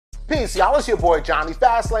Peace, y'all. It's your boy Johnny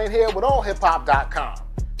Fastlane here with allhiphop.com.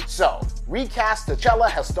 So, recast T'Challa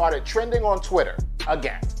has started trending on Twitter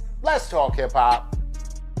again. Let's talk hip hop.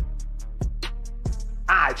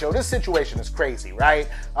 Alright, yo, this situation is crazy, right?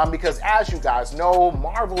 Because as you guys know,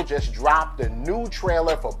 Marvel just dropped a new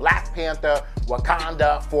trailer for Black Panther,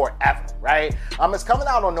 Wakanda Forever, right? It's coming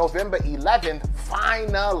out on November 11th,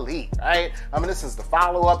 finally, right? This is the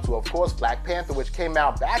follow-up to, of course, Black Panther, which came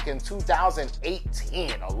out back in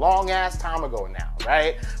 2018, a long-ass time ago now,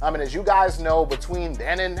 right? As you guys know, between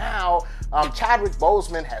then and now, Chadwick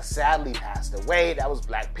Boseman has sadly passed away. That was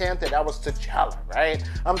Black Panther, that was T'Challa, right?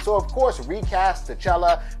 So, of course, recast T'Challa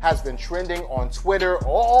has been trending on Twitter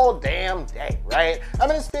all damn day, right?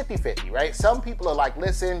 It's 50-50, right? Some people are like,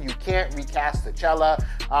 listen, you can't recast T'Challa.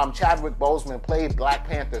 Chadwick Boseman played Black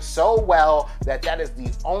Panther so well that is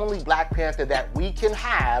the only Black Panther that we can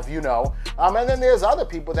have, you know? And then there's other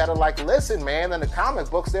people that are like, listen, man, in the comic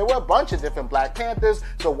books, there were a bunch of different Black Panthers,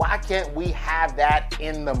 so why can't we have that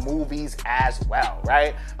in the movies as well,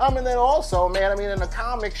 right? And then also, man, in the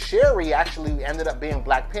comics, Shuri actually ended up being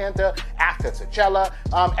Black Panther after T'Challa.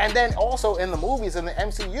 And then also in the movies, in the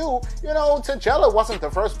MCU, you know, T'Challa wasn't the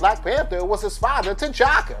first Black Panther, it was his father,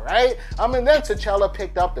 T'Chaka, right? And then T'Challa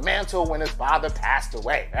picked up the mantle when his father passed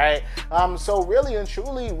away, right? So really and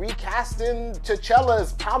truly, recasting T'Challa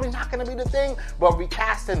is probably not going to be the thing, but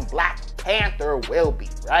recasting Black Panther will be,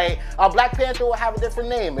 right? Black Panther will have a different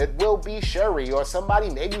name. It will be Shuri or somebody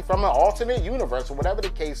maybe from an alternate universe or whatever the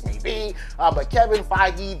case may be. But Kevin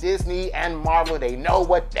Feige, Disney, and Marvel, they know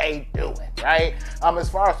what they doing, right? As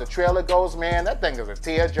far as the trailer goes, man, that thing is a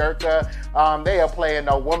tearjerker. They are playing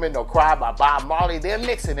No Woman, No Cry by Bob Marley. They're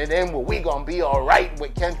mixing it in with We Gonna Be Alright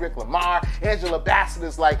with Kendrick Lamar. Angela Bassett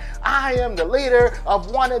is like, I am the leader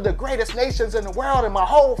of one of the greatest nations in the world and my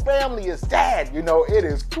whole family is dead. You know, it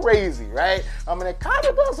is crazy, right? It kind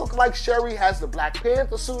of does look like Shuri has the Black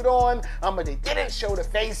Panther suit on, but they didn't show the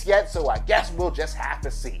face yet, so I guess we'll just have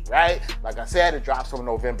to see, right? Like I said, it drops on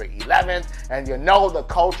November 11th, and you know the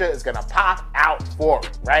culture is gonna pop out for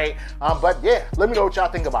it, right? But yeah, let me know what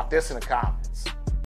y'all think about this in the comments.